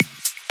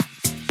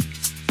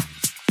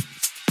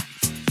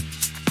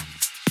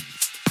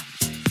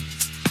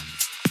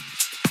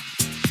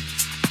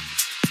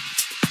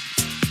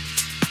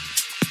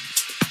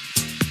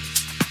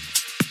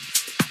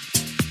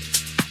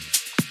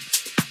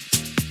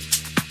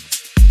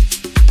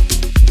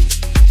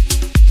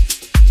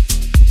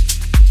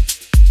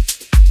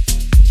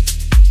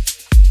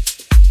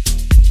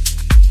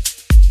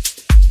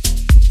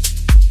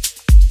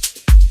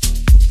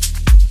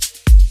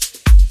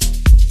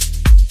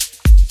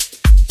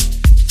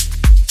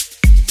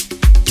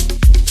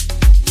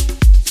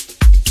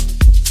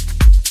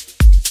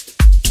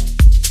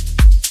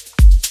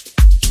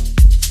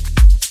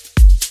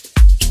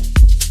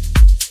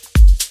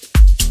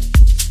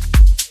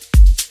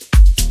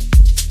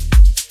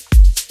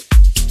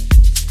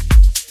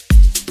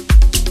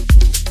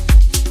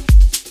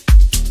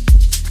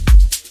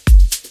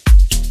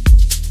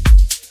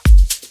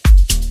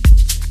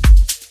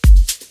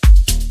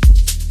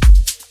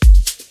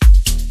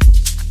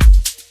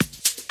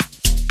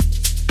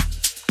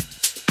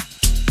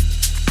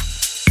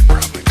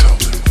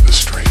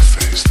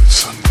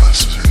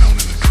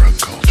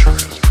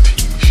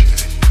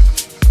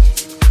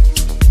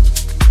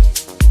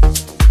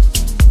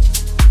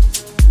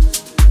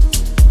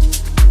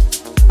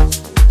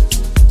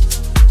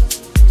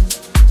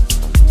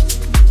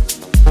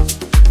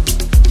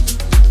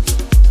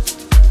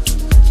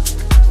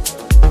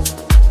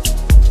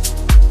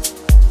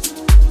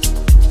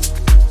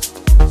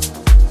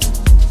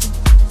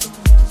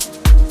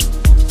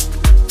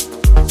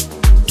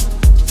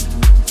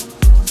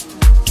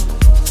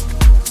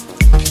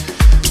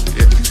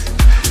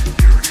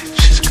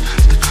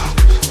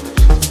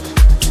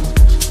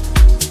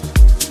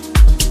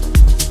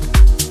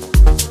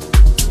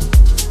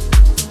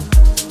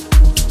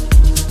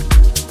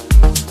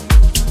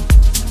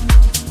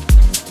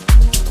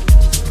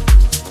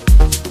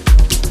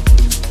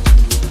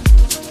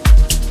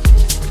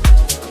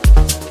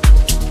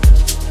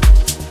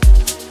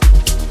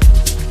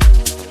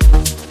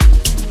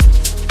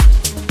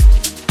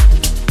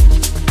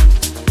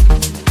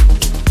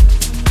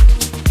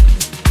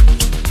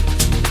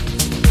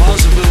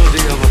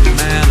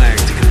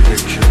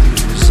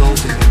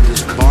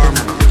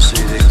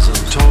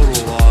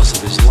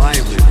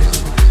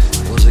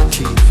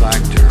key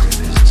factor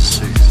in his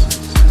decision.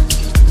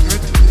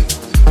 Occurred to me.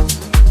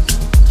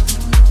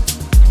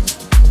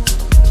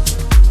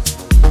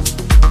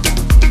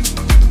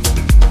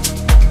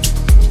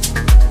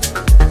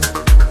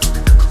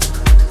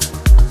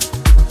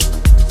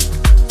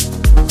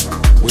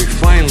 We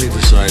finally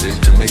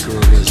decided to make her a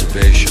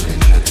reservation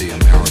at the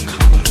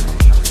Americana.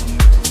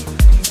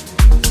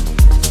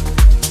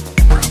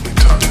 Proudly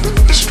tucked into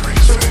the straight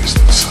face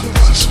and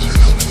sunglasses are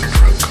known in the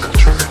drug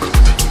culture and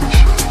the TV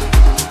show.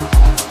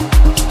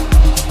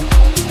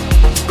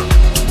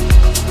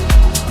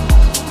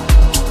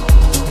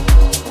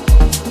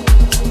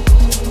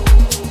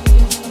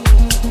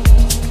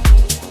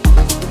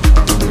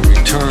 On the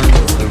return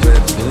of the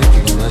red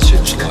blinking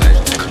message light,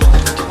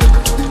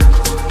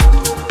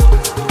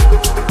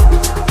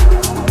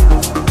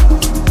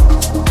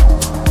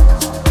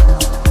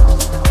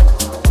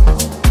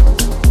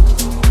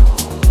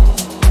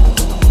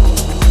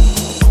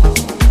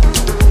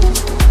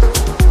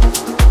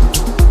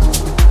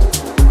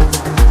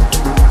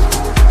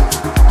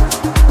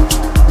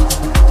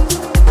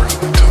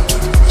 Proudly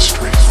tucked into the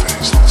straight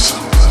face and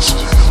sunglasses are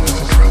known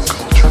in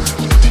the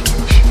drug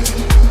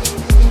culture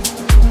and the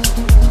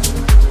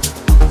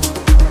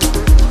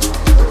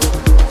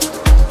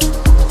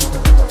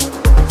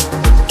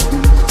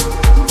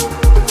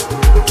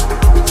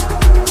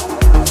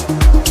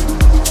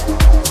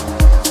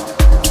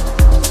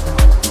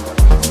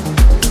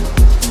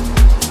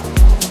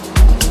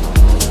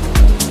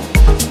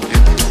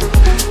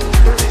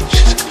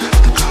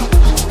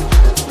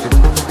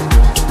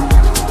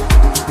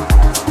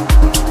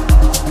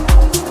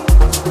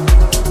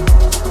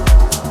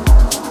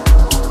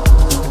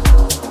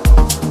show.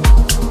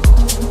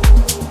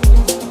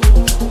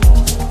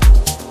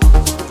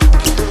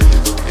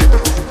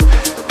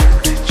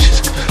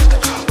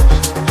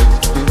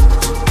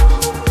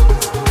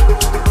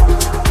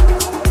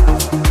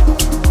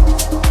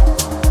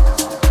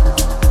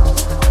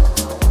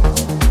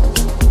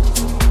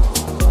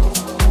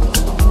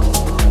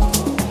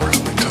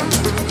 Proudly tucked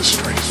into the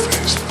straight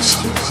face and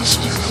sunglasses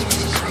are known in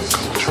the drug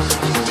culture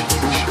and the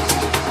TV show.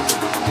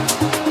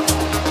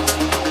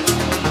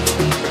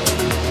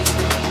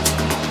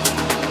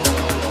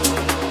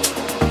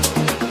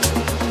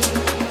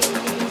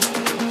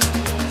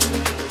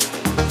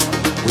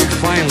 we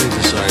finally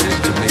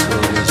decided to